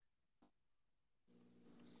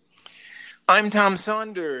I'm Tom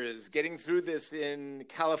Saunders, getting through this in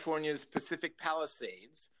California's Pacific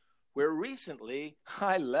Palisades, where recently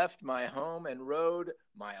I left my home and rode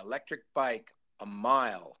my electric bike a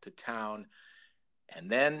mile to town. And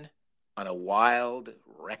then, on a wild,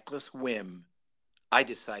 reckless whim, I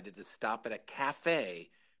decided to stop at a cafe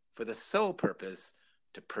for the sole purpose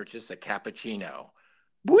to purchase a cappuccino.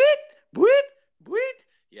 Bwit, bwit, bwit.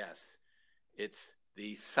 Yes, it's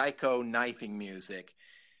the psycho knifing music.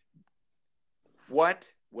 What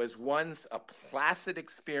was once a placid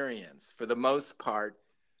experience, for the most part,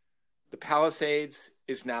 the Palisades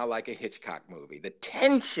is now like a Hitchcock movie. The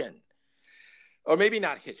tension, or maybe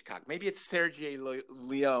not Hitchcock, maybe it's Sergio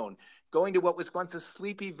Leone. Going to what was once a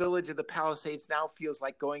sleepy village of the Palisades now feels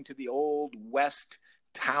like going to the old West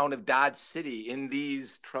town of Dodge City in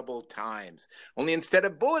these troubled times. Only instead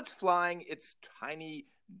of bullets flying, it's tiny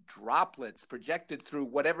droplets projected through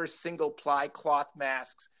whatever single-ply cloth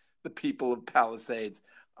masks the people of Palisades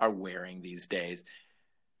are wearing these days.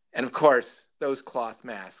 And of course, those cloth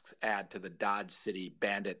masks add to the Dodge City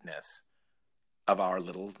banditness of our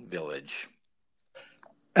little village.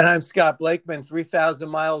 And I'm Scott Blakeman, 3,000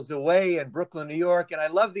 miles away in Brooklyn, New York. And I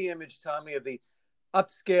love the image, Tommy, of the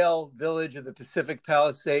upscale village of the Pacific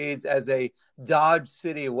Palisades as a Dodge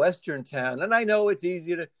City Western town. And I know it's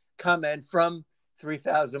easy to comment from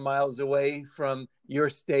 3,000 miles away from your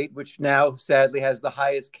state, which now sadly has the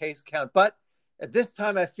highest case count. But at this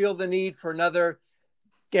time, I feel the need for another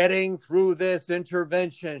getting through this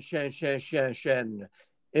intervention.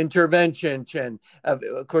 Of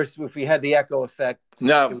course, if we had the echo effect,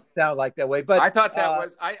 no, it would sound like that way. But I thought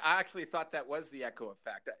that I actually thought that was the echo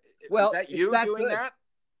effect. Well, is that you doing good. that?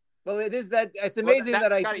 Well, it is that. It's amazing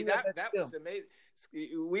that I Scotty, that was amazing.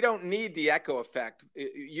 We don't need the echo effect.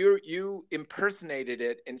 You impersonated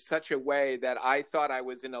it in such a way that I thought I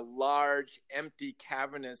was in a large, empty,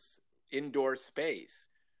 cavernous indoor space.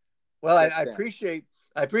 Well, I appreciate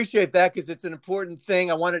that, because it's an important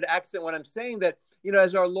thing. I wanted to accent when I'm saying that,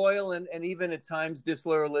 as our loyal and even at times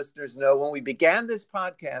disloyal listeners know, when we began this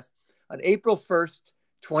podcast on April 1st,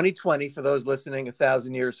 2020, for those listening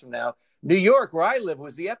 1,000 years from now, New York, where I live,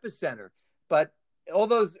 was the epicenter. But all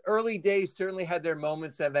those early days certainly had their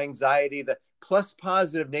moments of anxiety. The plus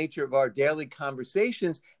positive nature of our daily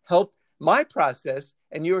conversations helped my process,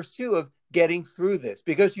 and yours too, of getting through this.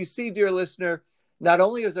 Because you see, dear listener, not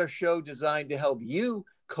only is our show designed to help you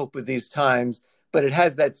cope with these times, but it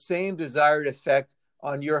has that same desired effect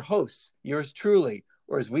on your hosts, yours truly,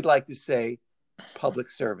 or as we'd like to say, public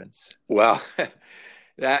servants. Well,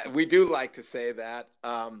 that we do like to say that.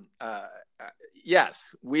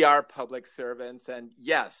 Yes, we are public servants, and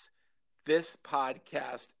yes, this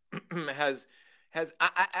podcast has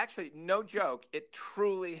actually, no joke, it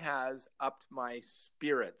truly has upped my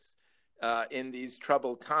spirits in these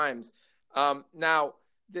troubled times. Now,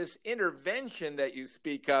 this intervention that you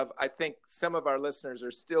speak of, I think some of our listeners are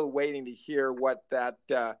still waiting to hear what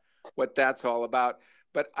that's all about.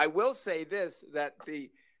 But I will say this: that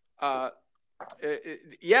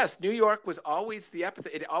yes, New York was always the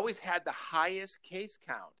epicenter. It always had the highest case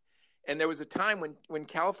count. And there was a time when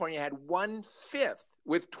California had 1/5,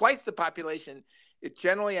 with twice the population. It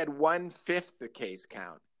generally had 1/5 the case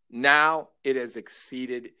count. Now it has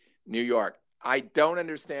exceeded New York. I don't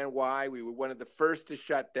understand why. We were one of the first to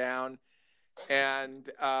shut down. And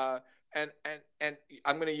I'm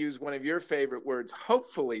going to use one of your favorite words.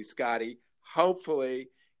 Hopefully, Scotty, hopefully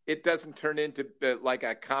it doesn't turn into like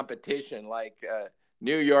a competition, like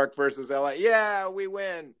New York versus LA. Yeah, we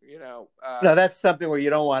win. No, that's something where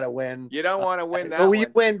you don't want to win. You don't want to win that. But you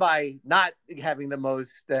win by not having the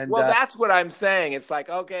most. And well, that's what I'm saying. It's like,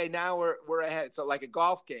 okay, now we're ahead. So like a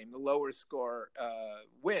golf game, the lower score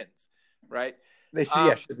wins, right? They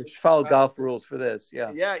should follow golf rules for this.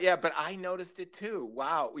 Yeah. But I noticed it too.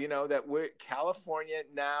 Wow, that California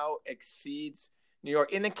now exceeds New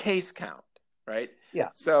York in the case count. Right. Yeah.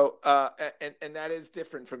 So, and that is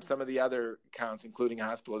different from some of the other counts, including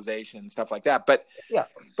hospitalization and stuff like that. But yeah,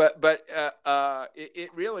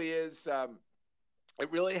 it really is.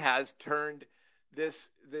 It really has turned this,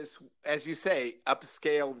 as you say,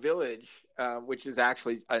 upscale village, which is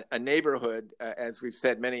actually a neighborhood, as we've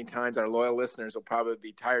said many times. Our loyal listeners will probably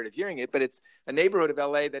be tired of hearing it, but it's a neighborhood of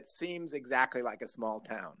LA that seems exactly like a small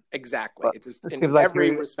town. Exactly. It's just in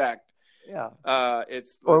every respect. Yeah,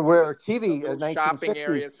 it's where TV shopping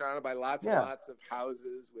area surrounded by lots and lots of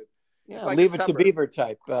houses with like Leave It to Beaver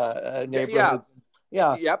type neighborhoods.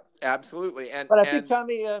 Yeah. Yep, absolutely. But I think,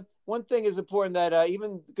 Tommy, one thing is important, that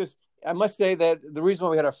even because I must say that the reason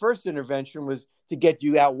why we had our first intervention was to get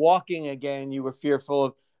you out walking again. You were fearful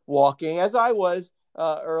of walking, as I was,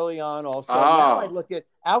 early on also. Now I Oh, look at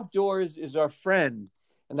outdoors is our friend.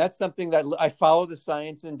 And that's something that I follow the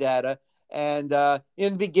science and data. And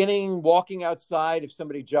in the beginning, walking outside, if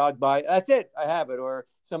somebody jogged by, that's it, I have it. Or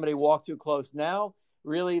somebody walked too close. Now,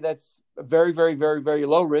 really, that's a very, very, very, very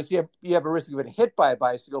low risk. You have a risk of getting hit by a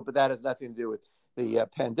bicycle, but that has nothing to do with the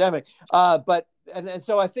pandemic. And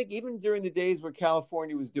so I think even during the days where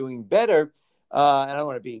California was doing better, and I don't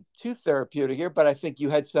want to be too therapeutic here, but I think you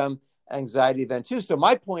had some anxiety then too. So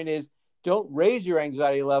my point is, don't raise your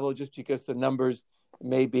anxiety level just because the numbers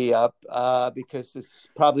may be up, because it's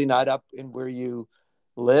probably not up in where you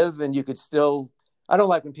live, and you could still. I don't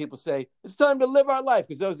like when people say it's time to live our life,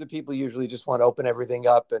 because those are the people usually just want to open everything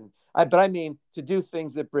up. But I mean to do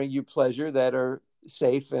things that bring you pleasure, that are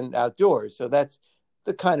safe and outdoors. So that's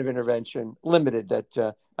the kind of intervention, limited,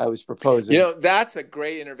 that I was proposing. that's a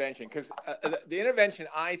great intervention, because the intervention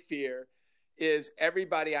I fear is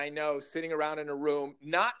everybody I know sitting around in a room,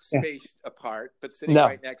 not Yeah. spaced apart, but sitting No.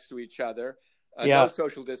 right next to each other, no Yeah.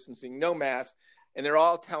 social distancing, no mask, and they're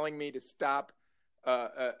all telling me to stop,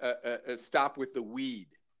 stop with the weed.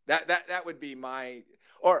 That would be my,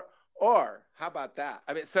 or how about that?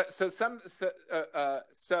 I mean,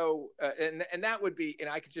 and that would be, and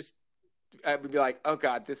I would be like, oh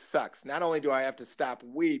God, this sucks. Not only do I have to stop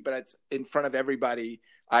weed, but it's in front of everybody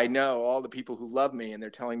I know, all the people who love me, and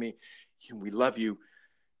they're telling me, we love you.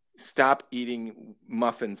 Stop eating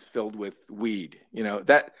muffins filled with weed.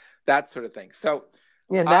 That sort of thing. So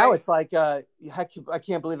Yeah. Now it's like, I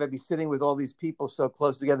can't believe I'd be sitting with all these people so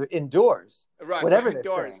close together indoors. right, Whatever right they're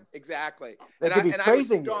doors, saying, exactly. they And could be I would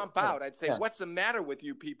praising stomp you. out. I'd say, Yeah. what's the matter with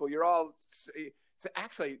you people? You're all. So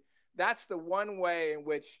actually, that's the one way in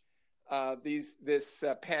which this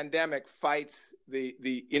pandemic fights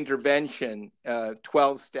the intervention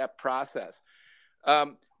 12-step process.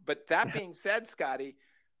 But that being said, Scotty,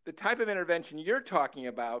 the type of intervention you're talking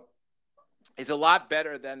about is a lot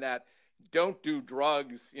better than that. Don't do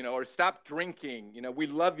drugs, or stop drinking. We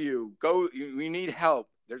love you. Go. We need help.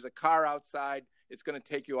 There's a car outside. It's going to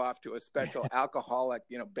take you off to a special alcoholic,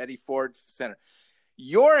 Betty Ford Center.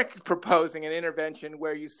 You're proposing an intervention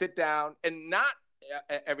where you sit down, and not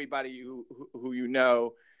everybody who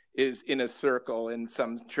is in a circle in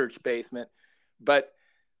some church basement, but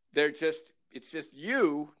it's just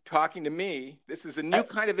you talking to me. This is a new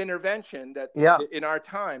kind of intervention that in our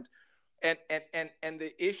times. And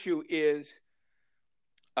the issue is,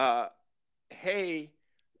 hey,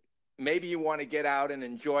 maybe you want to get out and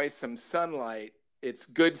enjoy some sunlight. It's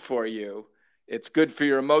good for you. It's good for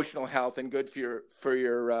your emotional health, and good for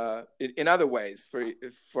your in other ways for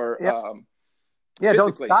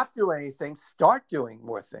Don't stop doing anything. Start doing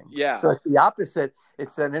more things. Yeah. So it's the opposite.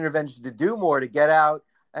 It's an intervention to do more, to get out.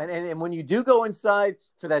 And when you do go inside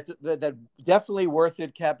for that definitely worth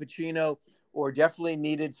it cappuccino, or definitely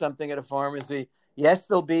needed something at a pharmacy, yes,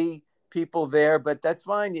 there'll be people there, but that's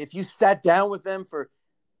fine. If you sat down with them for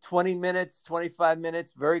 20 minutes, 25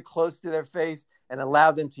 minutes, very close to their face, and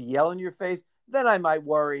allow them to yell in your face, then I might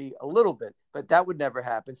worry a little bit, but that would never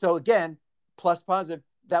happen. So again, plus positive,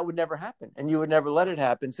 that would never happen, and you would never let it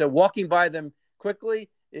happen. So walking by them quickly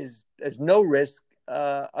is no risk,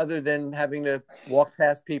 other than having to walk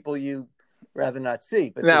past people you rather not see.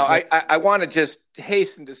 But now, I want to just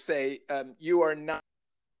hasten to say, you are not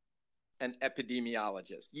an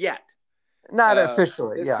epidemiologist yet. Not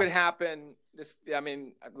officially. This could happen.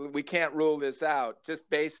 We can't rule this out just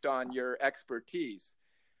based on your expertise.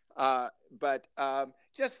 But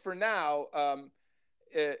just for now,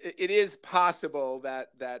 it is possible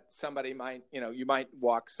that somebody might, you might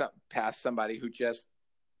walk past somebody who just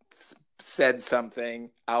said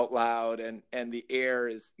something out loud, and the air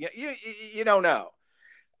is, you don't know.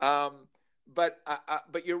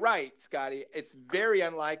 But you're right, Scotty. It's very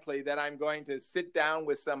unlikely that I'm going to sit down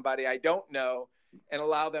with somebody I don't know and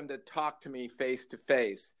allow them to talk to me face to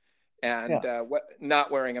face, and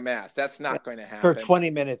not wearing a mask. That's not going to happen for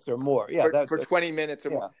 20 minutes or more. Yeah, for 20 minutes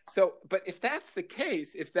or more. So, but if that's the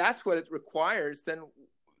case, if that's what it requires, then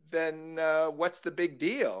what's the big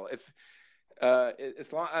deal? If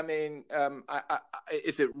as long,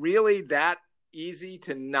 is it really that easy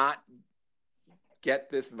to not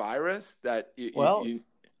get this virus? That's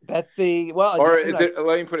the well. Or is it?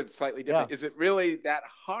 Let me put it slightly different. Yeah. Is it really that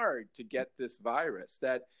hard to get this virus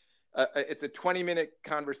that it's a 20-minute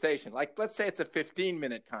conversation? Like, let's say it's a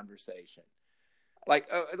 15-minute conversation. Like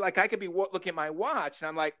I could be looking at my watch, and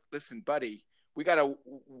I'm like, "Listen, buddy, we got to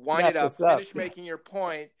wind it up. Finish making your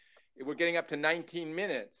point. We're getting up to 19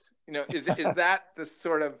 minutes. Is that the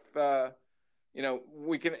sort of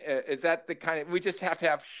we can? Is that the kind of? We just have to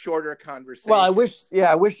have shorter conversations. Well, I wish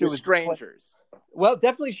it was strangers. Well,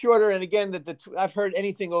 definitely shorter. And again, I've heard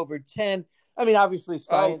anything over 10. I mean, obviously, Oh,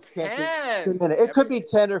 science can't be per 10. minute. It could be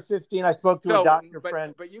 10 or 15. I spoke to a So, doctor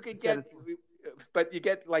friend but you who could said get, but you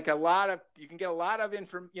get like a lot of, you can get a lot of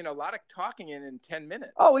a lot of talking in 10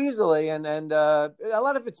 minutes. oh, easily. And a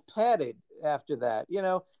lot of it's padded after that.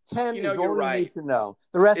 10 is You're all you right. need to know.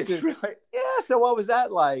 The rest It's is, really, yeah, so what was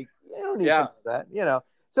that like? You don't need to yeah. know that.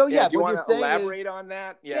 So, Yeah. yeah, Do you what want you're to saying is, elaborate on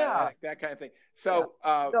that? Yeah. yeah, That kind of thing. yeah. So,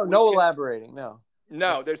 No, we no can, elaborating. No.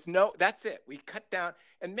 no, there's no, that's it. We cut down,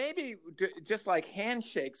 and maybe just like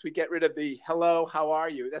handshakes, we get rid of the hello, how are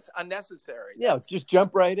you? That's unnecessary. Yeah, just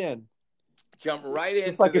jump right in. Jump right It's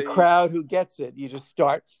into like a the, crowd who gets it. You just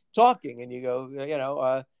start talking and you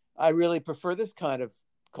go, I really prefer this kind of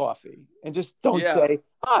coffee. And just don't yeah. say,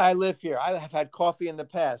 I live here. I have had coffee in the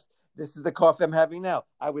past. This is the coffee I'm having now.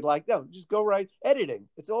 I would like, no, just go right. Editing.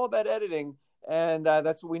 It's all about editing. And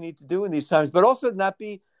that's what we need to do in these times, but also not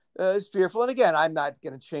be as fearful. And again, I'm not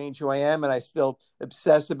going to change who I am, and I still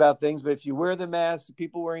obsess about things. But if you wear the mask,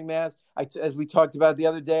 people wearing masks, as we talked about the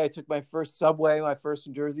other day, I took my first subway, my first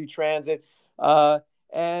New Jersey Transit. Uh,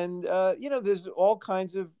 and there's all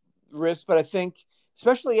kinds of risks, but I think,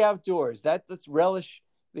 especially outdoors, let's relish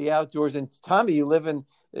the outdoors. And Tommy, you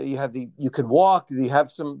can walk, you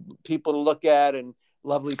have some people to look at and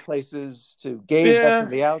lovely places to gaze at Yeah.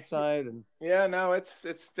 from the outside. And Yeah, no, it's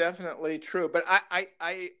definitely true. But I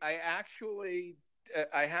actually,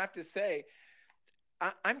 I have to say,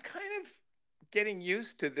 I'm kind of getting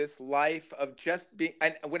used to this life of just being.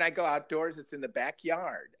 And when I go outdoors, it's in the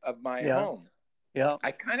backyard of my yeah, home. yeah,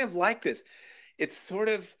 I kind of like this. It's sort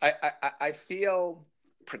of, I feel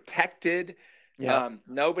protected. yeah.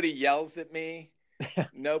 Nobody yells at me.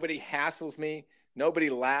 Nobody hassles me. Nobody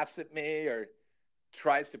laughs at me or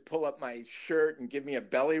tries to pull up my shirt and give me a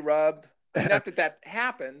belly rub. I mean, not that that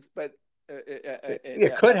happens, but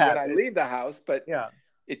It could when I happen. leave the house, but Yeah,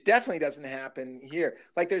 it definitely doesn't happen here.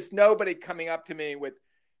 Like there's nobody coming up to me with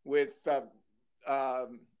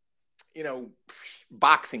um,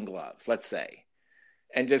 boxing gloves, let's say,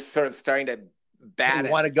 and just sort of starting to bat.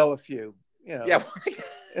 You want to go a few, Yeah.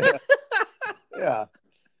 yeah.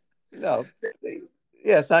 No,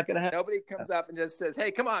 yeah, it's not going to happen. Nobody comes up and just says, "Hey,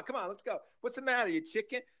 come on, let's go. What's the matter? You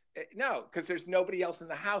chicken?" No, because there's nobody else in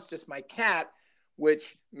the house, just my cat,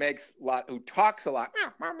 which who talks a lot,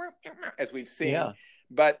 as we've seen, Yeah,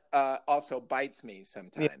 but also bites me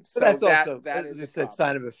sometimes. yeah. So That's also, that as is you a said,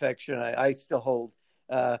 sign of affection. I still hold,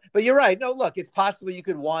 but you're right. No, look, it's possible you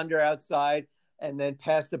could wander outside and then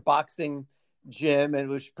past a boxing gym, and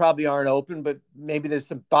which probably aren't open, but maybe there's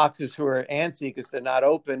some boxers who are antsy because they're not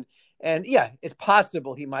open. And yeah, it's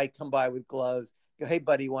possible he might come by with gloves. Go, hey,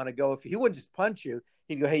 buddy, you want to go? If he wouldn't just punch you,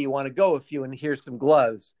 he'd go, hey, you want to go a few? And here's some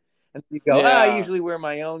gloves. And you go, I Yeah. usually wear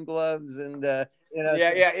my own gloves, and Yeah.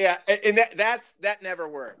 And that never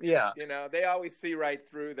works. Yeah. They always see right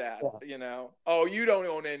through that. Yeah. Oh, you don't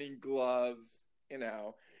own any gloves.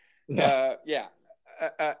 Yeah.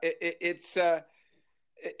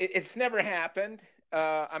 It's never happened.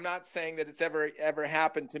 I'm not saying that it's ever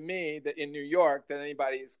happened to me that in New York that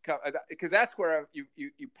anybody's come, because that's where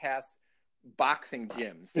you pass boxing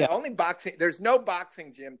gyms. Yeah. There's no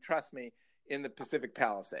boxing gym, trust me, in the Pacific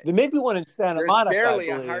Palisades. There may be one in Santa There's Monica,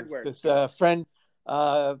 barely I a believe, hardware because store. a friend,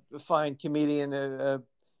 a fine comedian,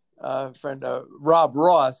 friend Rob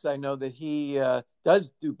Ross, I know that he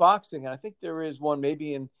does do boxing, and I think there is one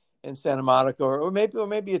maybe in Santa Monica, or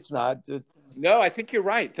maybe it's not. No, I think you're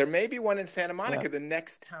right. There may be one in Santa Monica, the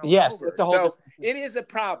next town over. That's a whole so it is a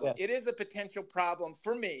problem. Yeah. It is a potential problem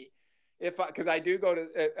for me, because I do go to.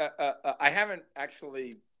 I haven't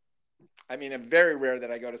actually. I mean, it's very rare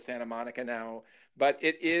that I go to Santa Monica now, but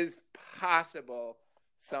it is possible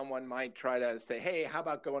someone might try to say, "Hey, how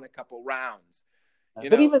about going a couple rounds?"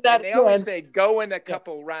 But even that, and they always say, "Go in a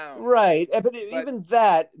couple rounds." Right, but even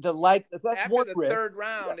that, that's after the risk. Third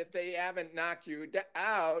round, if they haven't knocked you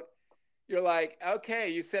out, you're like, okay,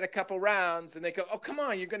 you said a couple rounds, and they go, oh, come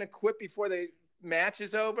on, you're going to quit before the match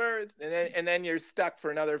is over, and then you're stuck for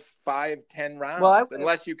another 5-10 rounds,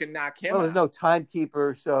 unless you can knock him out. There's no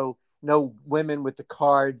timekeeper, so no women with the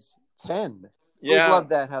cards. 10. Yeah, we love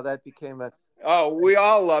that. How that became a. Oh, we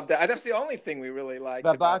all love that. That's the only thing we really like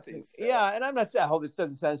about boxing. These, Yeah, and I'm not saying I hope this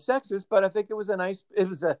doesn't sound sexist, but I think it was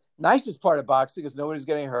the nicest part of boxing because nobody's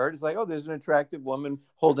getting hurt. It's like, oh, there's an attractive woman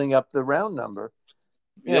holding up the round number.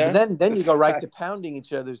 But then you go right to pounding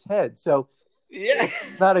each other's heads. So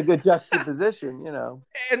it's not a good juxtaposition,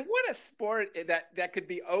 And what a sport that could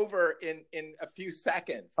be over in a few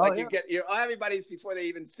seconds. You get everybody's before they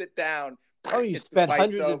even sit down. Oh, you spent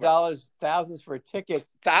hundreds of dollars, thousands for a ticket.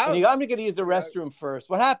 And you go, I'm going to use the restroom first.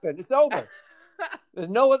 What happened? It's over. There's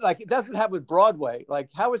no, like, it doesn't happen with Broadway. Like,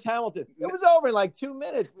 how was Hamilton? It was over in like 2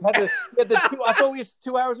 minutes. We had the two. I thought we had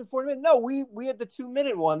 2 hours and 40 minutes. No, we had the 2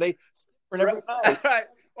 minute one. They every night. Right.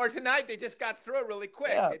 Or tonight they just got through it really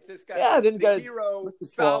quick. Yeah. It just got Then the hero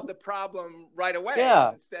solved the problem right away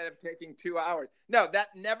instead of taking 2 hours. No, that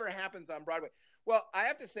never happens on Broadway. Well, I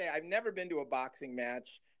have to say I've never been to a boxing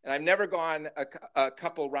match, and I've never gone a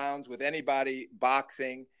couple rounds with anybody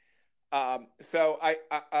boxing. So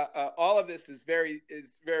all of this is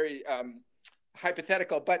very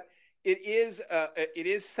hypothetical, but it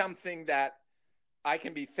is something that I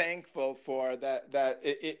can be thankful for, that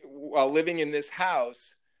while living in this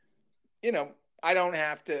house, you know, I don't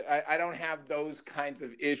have those kinds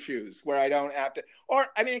of issues where I don't have to, or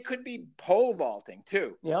I mean, it could be pole vaulting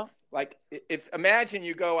too. Yeah. Like, if imagine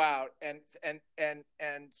you go out and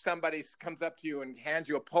somebody comes up to you and hands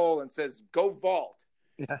you a pole and says, "Go vault."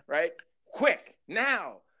 Yeah. Right. Quick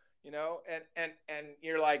now, you know, and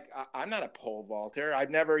you're like, I'm not a pole vaulter. I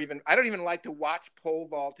don't even like to watch pole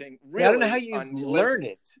vaulting. Really, I don't know how you learn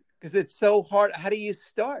it, because it's so hard. How do you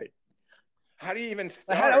start? How do you even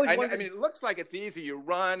start? I mean, it looks like it's easy. You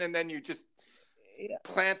run and then you just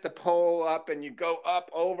plant the pole up and you go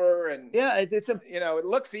up over, and it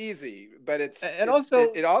looks easy, but it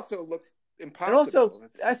also looks impossible. And also,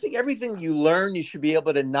 I think everything you learn, you should be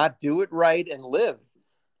able to not do it right and live.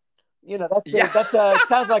 You know, that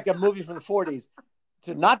sounds like a movie from the 40s.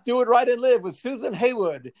 To not do it right and live, with Susan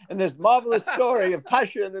Haywood and this marvelous story of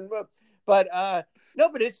passion. But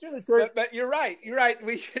it's true. But you're right.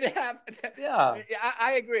 We should have. Yeah,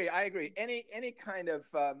 I agree. Any kind of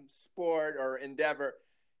sport or endeavor,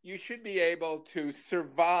 you should be able to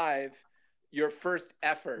survive your first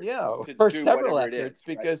effort. Yeah, for several efforts,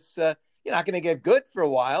 because you're not going to get good for a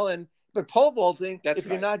while. But pole vaulting, if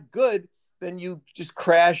you're not good, then you just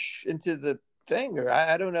crash into the thing, or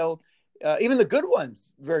I don't know. Even the good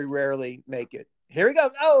ones very rarely make it. Here he goes.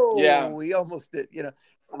 Oh, yeah, we almost did. You know,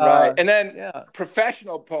 right? And then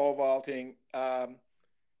professional pole vaulting.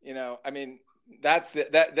 You know, I mean, then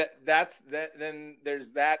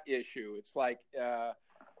there's that issue. It's like,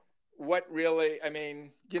 what really? I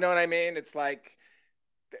mean, you know what I mean? It's like,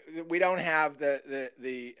 we don't have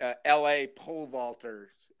the LA pole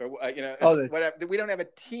vaulters, or whatever. We don't have a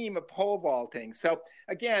team of pole vaulting. So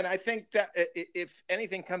again, I think that if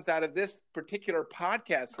anything comes out of this particular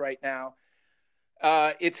podcast right now,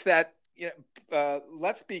 it's that,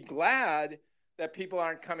 let's be glad that people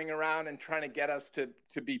aren't coming around and trying to get us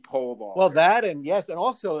to be pole vaulters. Well, that, and yes, and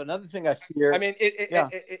also another thing I fear. I mean,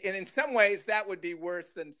 and in some ways that would be worse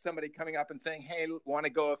than somebody coming up and saying, "Hey, want to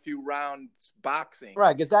go a few rounds boxing?"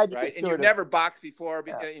 Right, because that right, and you've never boxed before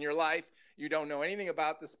in your life. You don't know anything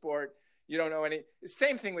about the sport. You don't know any.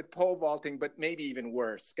 Same thing with pole vaulting, but maybe even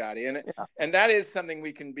worse, Scotty. And that is something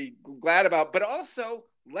we can be glad about. But also,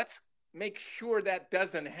 let's make sure that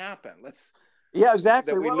doesn't happen. Yeah,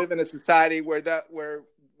 exactly. That we live in a society where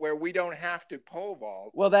we don't have to pole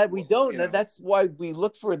vault. Well, that we don't. That's why we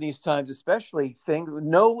look for these times, especially things.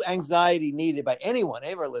 No anxiety needed by any of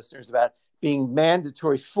our listeners about being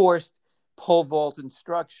mandatory, forced pole vault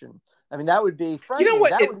instruction. I mean, that would be frightening. You know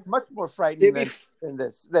what? That would be much more frightening than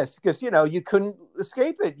this, because you couldn't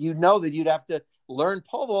escape it. You know that you'd have to learn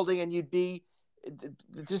pole vaulting, and you'd be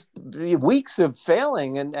just weeks of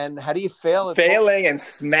failing, and how do you fail? Failing and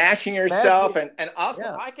smashing yourself, and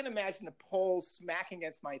also I can imagine the pole smacking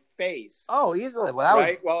against my face. Oh, easily.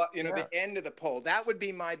 The end of the pole, that would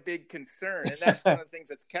be my big concern, and that's one of the things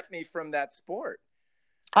that's kept me from that sport.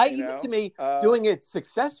 To me, doing it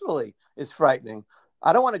successfully is frightening.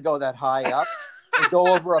 I don't want to go that high up and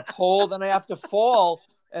go over a pole, then I have to fall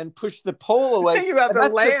and push the pole away. That's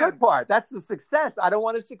the good part. That's the success. I don't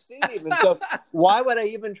want to succeed even. So why would I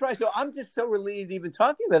even try? So I'm just so relieved even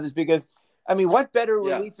talking about this, because, I mean, what better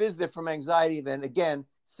relief is there from anxiety than, again,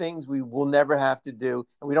 things we will never have to do,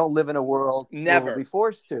 and we don't live in a world where we'll be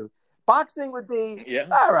forced to. Boxing would be,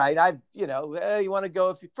 all right, you want to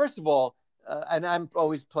go, first of all, and I'm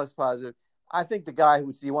always plus positive, I think the guy who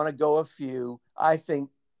would say, you want to go a few, I think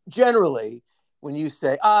generally when you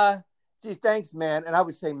say, gee, thanks, man. And I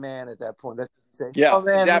would say man at that point. That's what you say. Yeah, oh,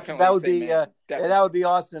 man, definitely. That would be that would be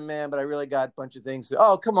awesome, man. But I really got a bunch of things.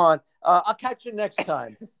 Oh, come on. I'll catch you next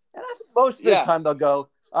time. And I think most of the time they'll go,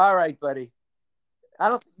 all right, buddy. I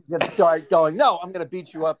don't think he's going to start going, no, I'm going to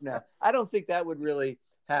beat you up now. I don't think that would really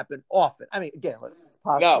happen often. I mean, again, it's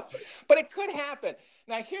possible. No, but it could happen.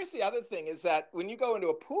 Now, here's the other thing is that when you go into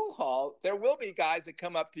a pool hall, there will be guys that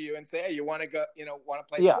come up to you and say, hey, you want to go, want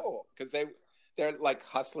to play pool? Because they're like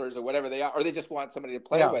hustlers or whatever they are, or they just want somebody to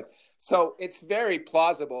play with. So it's very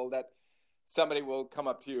plausible that somebody will come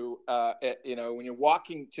up to you, when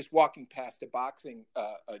you're just walking past a boxing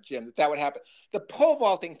gym, that would happen. The pole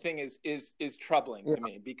vaulting thing is troubling to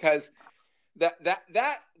me, because that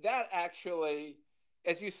actually,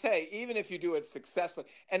 as you say, even if you do it successfully.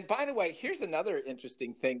 And by the way, here's another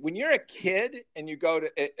interesting thing: when you're a kid and you go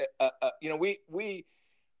to, we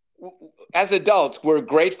as adults, we're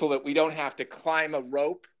grateful that we don't have to climb a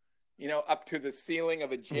rope, up to the ceiling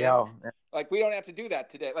of a gym. Yeah. Like, we don't have to do that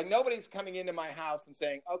today. Like, nobody's coming into my house and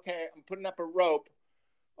saying, okay, I'm putting up a rope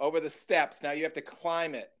over the steps. Now you have to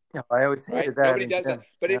climb it. Yeah, I always hated that. Nobody does that.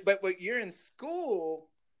 But when you're in school,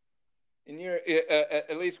 and you're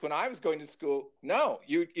at least when I was going to school, no,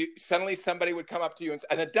 you suddenly somebody would come up to you, and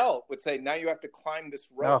an adult would say, now you have to climb this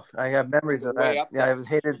rope. Oh, I have memories of that. Yeah, I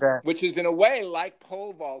hated that. Which is in a way like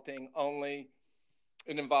pole vaulting, only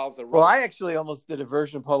it involves a rope. Well, I actually almost did a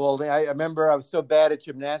version of pole vaulting. I remember I was so bad at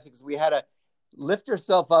gymnastics, we had to lift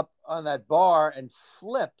ourselves up on that bar and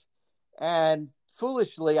flip. And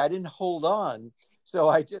foolishly, I didn't hold on. So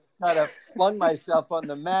I just kind of flung myself on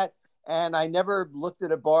the mat, and I never looked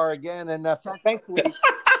at a bar again. And thankfully,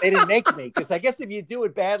 they didn't make me, because I guess if you do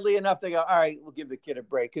it badly enough, they go, all right, we'll give the kid a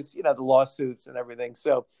break, because, the lawsuits and everything.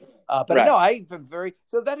 So, but right. No,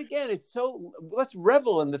 so that again, let's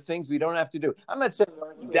revel in the things we don't have to do. I'm not saying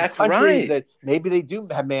that's right, that maybe they do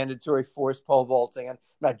have mandatory forced pole vaulting. I'm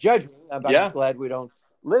not judging, but I'm glad we don't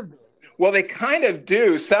live there. Well, they kind of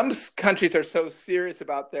do. Some countries are so serious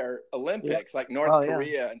about their Olympics, like North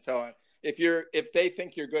Korea and so on. If they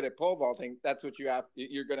think you're good at pole vaulting, that's what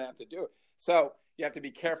you're going to have to do. So you have to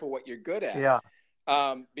be careful what you're good at. Yeah.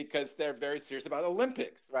 Because they're very serious about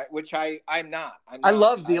Olympics, right? Which I'm not. I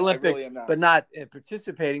love the Olympics, really but not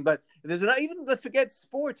participating. But there's even forget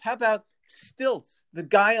sports. How about stilts? The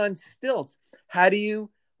guy on stilts. How do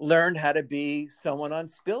you learn how to be someone on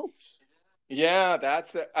stilts? Yeah,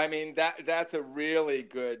 that's a really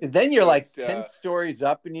good. And then you're like 10 stories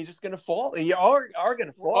up, and you're just going to fall. You are going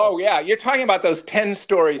to fall. Oh yeah, you're talking about those 10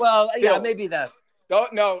 stories. Well, stilts. Yeah, maybe that. No,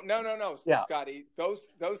 yeah. Scotty. Those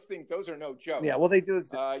things, those are no joke. Yeah, well, they do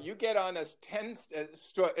exist. You get on a 10.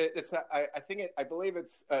 I believe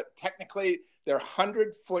it's technically they're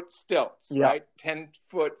 100-foot stilts, right? 10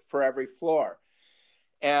 foot for every floor,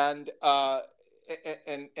 and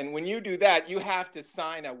when you do that, you have to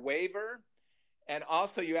sign a waiver. And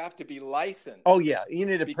also, you have to be licensed. Oh yeah, you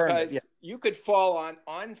need a permit. Because you could fall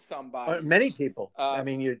on somebody. Many people. On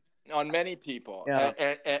many people. Yeah.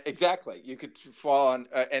 Exactly. You could fall on,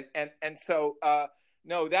 and so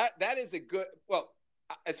no, that is a good. Well,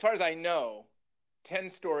 as far as I know, 10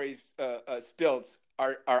 stories stilts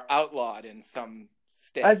are outlawed in some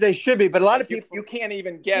states, as they should be. But a lot of people, you can't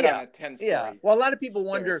even get on a 10-story. Yeah. Well, a lot of people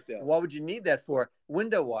wonder, what would you need that for?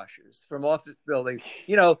 Window washers from office buildings.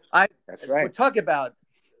 That's right. We talk about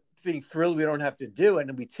being thrilled we don't have to do it,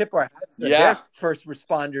 and we tip our hats to their first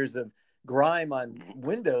responders of grime on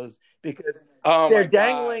windows, because they're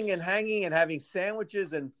dangling and hanging and having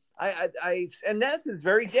sandwiches, and and that's this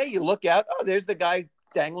very day you look out, oh, there's the guy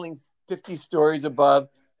dangling 50 stories above.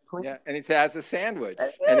 Yeah, and he has a sandwich,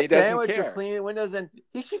 and he doesn't care. Cleaning the windows, and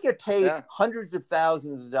he should get paid hundreds of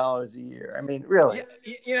thousands of dollars a year. I mean, really.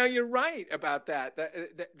 Yeah, you're right about that.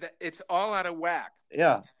 It's all out of whack.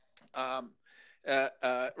 Yeah.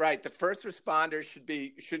 Right. The first responders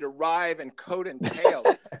should arrive in coat and tail.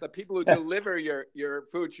 The people who deliver your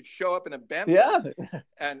food should show up in a Bentley. Yeah.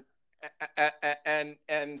 And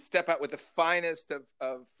step out with the finest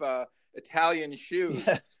of Italian shoes.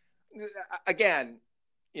 Yeah. Again.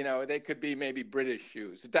 They could be maybe British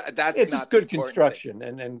shoes. That's it's not just good construction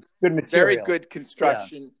and good material. Very good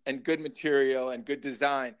construction and good material and good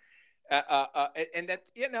design. And that,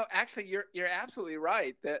 actually, you're absolutely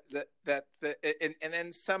right. And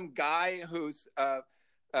then some guy who's a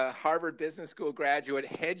Harvard Business School graduate,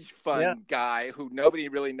 hedge fund guy who nobody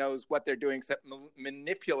really knows what they're doing except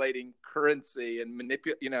manipulating currency and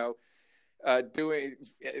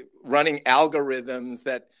running algorithms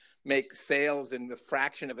that make sales in a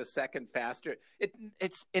fraction of a second faster.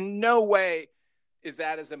 It's in no way is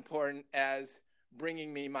that as important as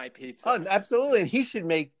bringing me my pizza. Oh, absolutely. And he should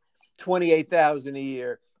make $28,000 a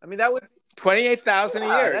year. I mean, that would $28,000 a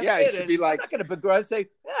year. Yeah, it should be like. I'm not going to begrudge. Say,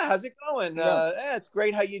 how's it going? It's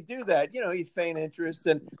great how you do that. You feign interest,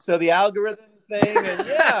 and so the algorithm thing, and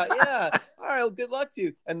yeah. All right, well, good luck to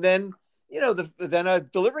you. And then then a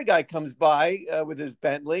delivery guy comes by with his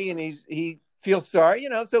Bentley, and he feels sorry,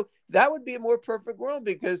 so that would be a more perfect world,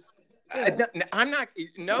 because I'm not,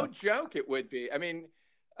 no joke, it would be. I mean,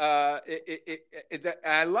 I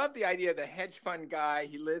love the idea of the hedge fund guy.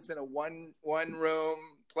 He lives in a one room,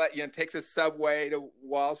 takes a subway to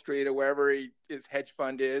Wall Street or wherever his hedge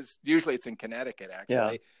fund is. Usually it's in Connecticut,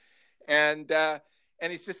 actually. Yeah.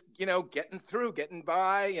 And he's just, getting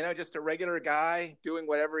by, just a regular guy doing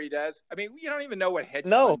whatever he does. I mean, you don't even know what hedge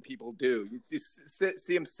fund people do. You just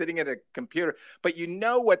see him sitting at a computer, but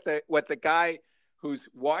what the guy who's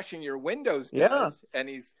washing your windows does. And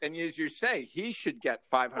as you say, he should get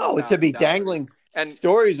 $500,000. Oh, to be dangling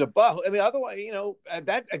stories above. I mean, otherwise,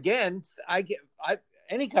 that again,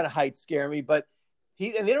 any kind of heights scare me, but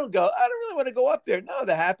they don't go, I don't really want to go up there. No,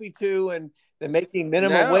 they're happy to, and they're making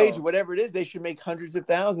minimum wage, whatever it is. They should make hundreds of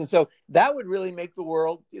thousands. So that would really make the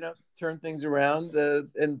world, turn things around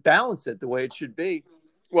and balance it the way it should be.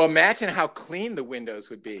 Well, imagine how clean the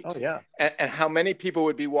windows would be. Oh, yeah. And how many people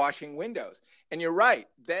would be washing windows. And you're right.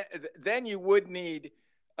 Then you would need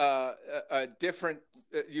a different,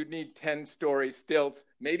 you'd need 10-story stilts,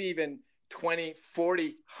 maybe even 20,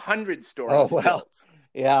 40, 100-story stilts.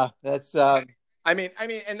 Yeah, that's... I mean,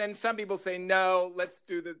 and then some people say, no, let's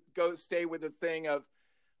stay with the thing of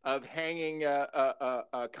hanging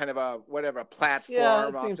a kind of a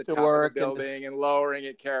platform off the top of the building and lowering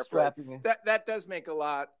it carefully. That does make a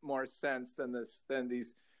lot more sense than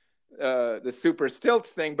these the super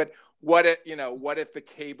stilts thing. But what if the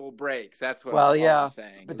cable breaks? That's what I'm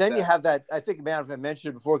saying. But then you have that. I think, man, if I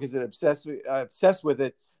mentioned it before, because it obsessed with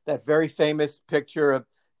it. That very famous picture of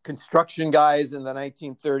construction guys in the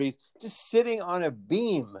 1930s just sitting on a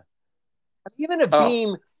beam. Even a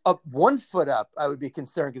beam up 1 foot up, I would be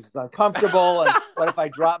concerned because it's uncomfortable. And what if I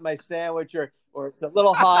drop my sandwich or it's a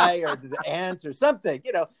little high or there's ants or something,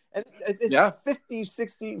 and it's 50,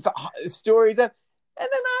 60 stories up. And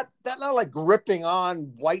they're not like gripping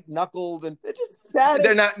on white knuckled, and they're just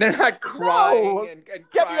chatting. They're not crying and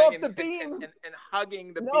get crying me off the beam and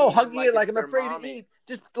hugging the beam. Hugging it like I'm afraid to eat.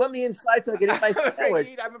 Just let me inside so I can eat my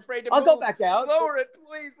sandwich. I'm afraid to I'll go back out. Lower it,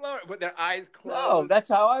 please, lower it. With their eyes closed. No, that's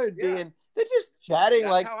how I would be. And they're just chatting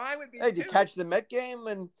that's like, how I would be, hey, did you catch the Met game?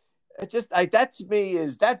 And it just, that to me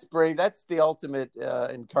that's brave. That's the ultimate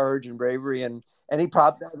in courage and bravery. And any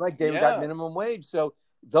problem, like they got minimum wage. So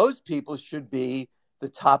those people should be the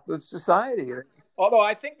top of society. Although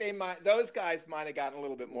I think those guys might have gotten a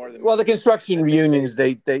little bit more than. Well, the construction unions,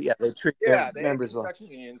 they treat their members well. Construction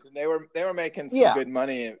unions, and they were making some good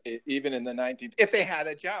money even in the 19th if they had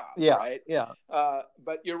a job. Yeah, right. Yeah.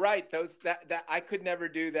 But you're right. That I could never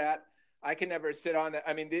do that. I could never sit on that.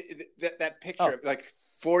 I mean, that picture of like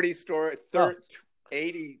 40 story, 30,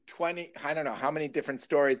 80, 20. I don't know how many different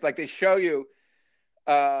stories. Like they show you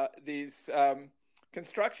these.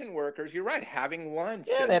 Construction workers, you're right, having lunch.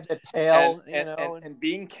 Yeah, they have the pail, and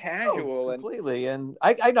being casual. Completely. And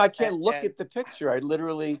I know I can't look at the picture. I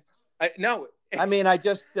literally. No. I mean, I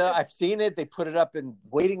just I've seen it. They put it up in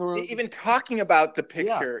waiting rooms. Even talking about the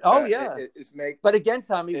picture. Is But again,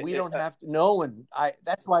 Tommy, we don't have to know, and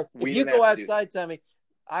that's why if you go outside, Tommy,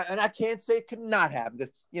 I can't say it could not happen,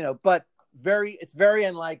 because but it's very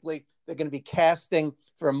unlikely they're going to be casting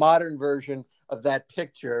for a modern version of that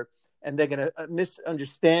picture. And they're going to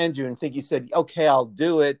misunderstand you and think you said, okay, I'll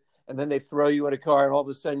do it. And then they throw you in a car and all of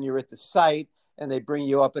a sudden you're at the site and they bring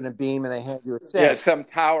you up in a beam and they hand you a sandwich. Yeah, some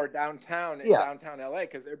tower downtown in downtown LA,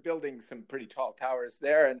 because they're building some pretty tall towers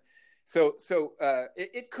there. And so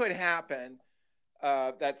it could happen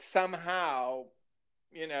that somehow,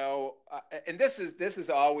 and this is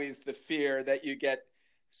always the fear that you get,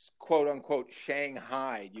 quote unquote,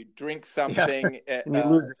 Shanghai. You drink something, and you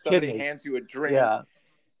lose a somebody kidney. hands you a drink. Yeah.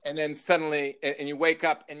 And then suddenly, and you wake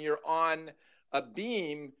up and you're on a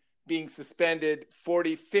beam being suspended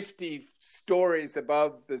 40, 50 stories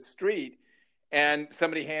above the street, and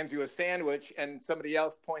somebody hands you a sandwich and somebody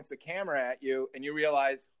else points a camera at you and you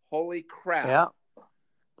realize, holy crap. Yeah.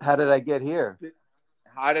 How did I get here?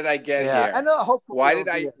 How did I get here? I know. Hopefully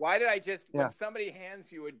why did I just, when somebody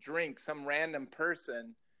hands you a drink, some random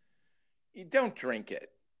person, you don't drink it,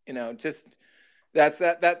 just... That's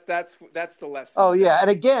the lesson. Oh yeah, and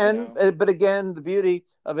again, but again, the beauty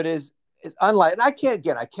of it is unlike. And I can't.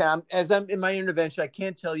 As I'm in my intervention, I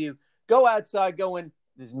can't tell you go outside, go in.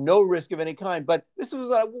 There's no risk of any kind. But this was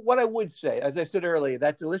what I would say, as I said earlier.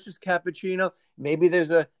 That delicious cappuccino. Maybe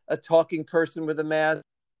there's a talking person with a mask.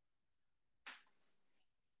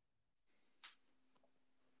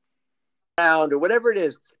 Or whatever it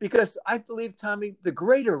is, because I believe, Tommy, the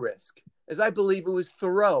greater risk, as I believe it was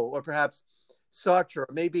Thoreau or perhaps Sartre,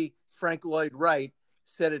 maybe Frank Lloyd Wright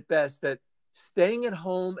said it best, that staying at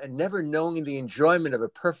home and never knowing the enjoyment of a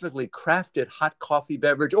perfectly crafted hot coffee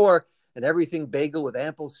beverage or an everything bagel with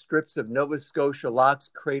ample strips of Nova Scotia lox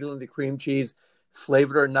cradling the cream cheese,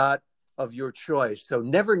 flavored or not, of your choice. So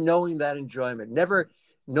never knowing that enjoyment, never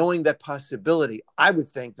knowing that possibility, I would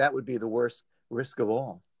think that would be the worst risk of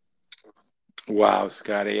all. Wow,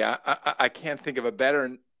 Scotty, I can't think of a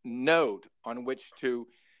better note on which to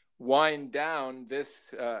wind down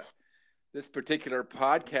this this particular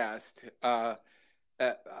podcast. I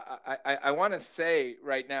want to say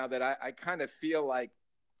right now that I kind of feel like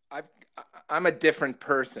I'm a different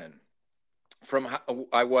person from how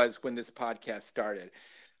I was when this podcast started.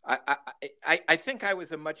 I think I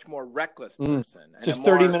was a much more reckless person. Just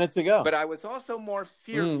 30 minutes ago. But I was also more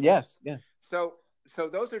fearful. Yes, yeah. So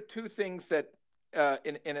those are two things that,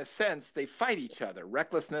 in a sense, they fight each other: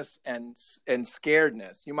 recklessness and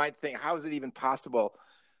scaredness. You might think, how is it even possible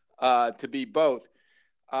to be both?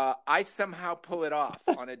 I somehow pull it off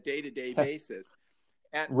on a day-to-day basis.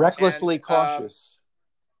 Recklessly cautious.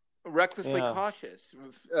 Recklessly cautious.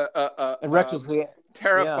 And recklessly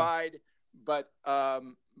terrified, but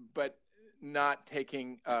not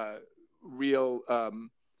taking real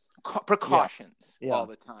precautions all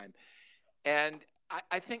the time. And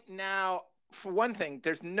I think now, for one thing,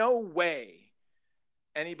 there's no way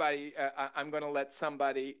anybody, I'm going to let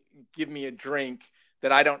somebody give me a drink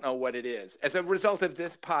that I don't know what it is as a result of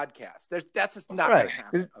this podcast. That's just not going to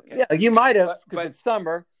happen. Okay? Yeah, you might have, because it's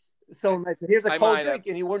summer. Someone might say, here's a cold drink,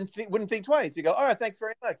 and you wouldn't think twice. You go, all right, thanks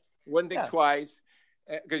very much. Wouldn't think twice,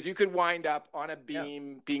 because you could wind up on a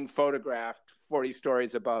beam being photographed 40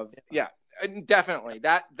 stories above. Yeah, definitely.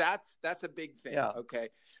 That's a big thing. Yeah. Okay.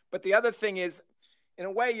 But the other thing is, in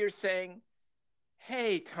a way, you're saying,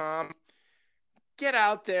 hey, Tom, get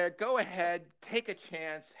out there, go ahead, take a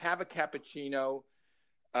chance, have a cappuccino.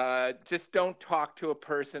 Just don't talk to a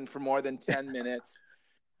person for more than 10 minutes.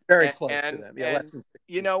 Very close to them. Yeah, and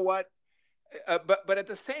you know what? But at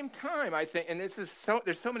the same time, I think, and this is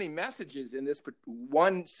there's so many messages in this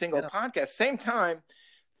one single podcast. Same time,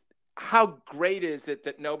 how great is it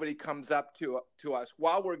that nobody comes up to us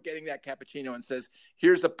while we're getting that cappuccino and says,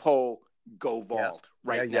 "Here's a poll, go vault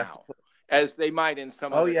now," as they might in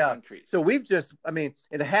some other countries. So we've just, in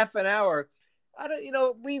a half an hour.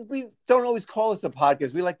 We don't always call this a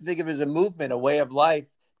podcast. We like to think of it as a movement, a way of life,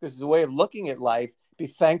 because it's a way of looking at life. Be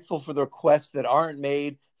thankful for the requests that aren't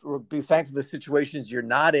made. Be thankful for the situations you're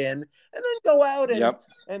not in, and then go out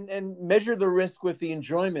and measure the risk with the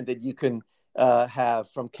enjoyment that you can have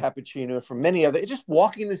from cappuccino, from many other. Just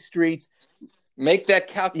walking the streets, make that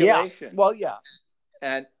calculation. Yeah. Well, yeah,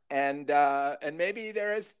 and maybe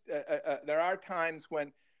there are times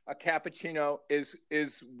when a cappuccino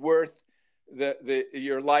is worth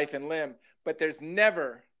your life and limb, but there's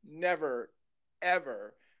never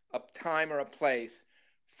ever a time or a place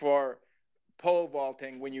for pole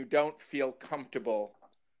vaulting when you don't feel comfortable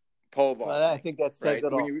pole vaulting. Well, I think that says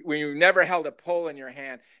it all. When you never held a pole in your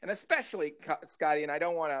hand, and especially, Scotty, and I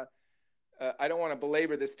don't want to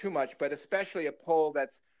belabor this too much, but especially a pole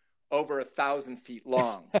that's over 1,000 feet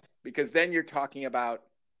long, because then you're talking about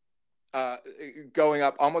going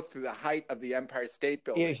up almost to the height of the Empire State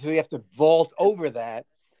Building. Yeah, you have to vault over that.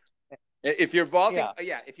 If you're vaulting,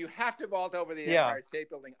 if you have to vault over the Empire State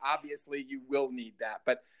Building, obviously you will need that.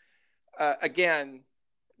 But again,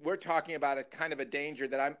 we're talking about a kind of a danger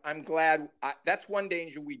that I'm glad that's one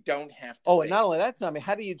danger we don't have to face. And not only that, Tommy,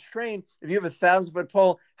 how do you train? If you have a 1,000-foot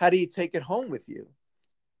pole, how do you take it home with you?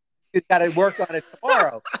 You've got to work on it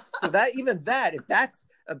tomorrow. So if that's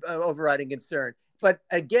an overriding concern. But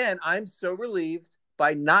again, I'm so relieved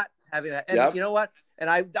by not having that. And you know what? And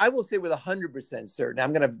I will say with 100% certain,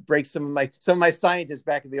 I'm going to break some of my scientists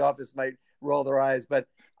back in the office might roll their eyes, but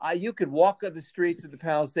you could walk on the streets of the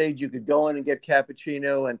Palisades. You could go in and get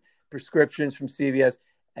cappuccino and prescriptions from CVS,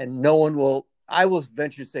 and I will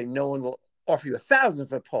venture to say, no one will offer you a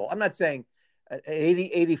 1,000-foot pole. I'm not saying an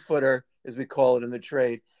 80 footer, as we call it in the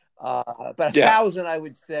trade, but 1,000, I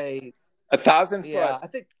would say. 1,000 foot. Yeah, I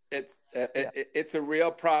think it's a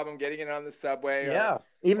real problem getting it on the subway.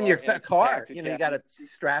 Even your car. You got to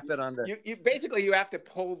strap it on the. You basically you have to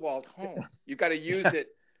pole vault home. You got to use it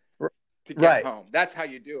to get home. That's how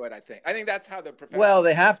you do it. I think that's how the professional. Well,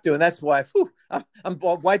 they have to, and that's why. I'm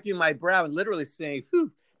wiping my brow and literally saying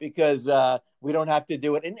because we don't have to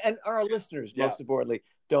do it, and our listeners, most importantly,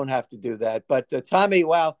 don't have to do that. But Tommy,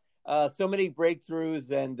 wow, so many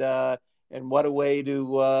breakthroughs, and what a way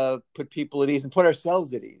to put people at ease and put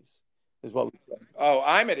ourselves at ease is what we say. Oh,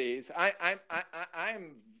 I'm at ease. I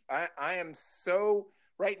am so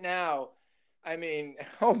right now.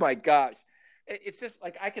 Oh my gosh. It's just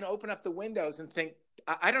like I can open up the windows and think,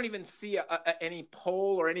 I don't even see any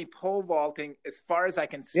pole or any pole vaulting as far as I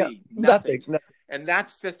can see. Yeah, nothing. And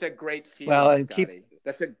that's just a great feeling. Well, and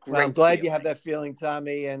that's a great I'm glad feeling. you have that feeling,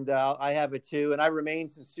 Tommy, and I have it too. And I remain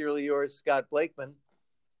sincerely yours, Scott Blakeman.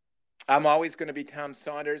 I'm always going to be Tom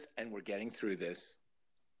Saunders, and we're getting through this.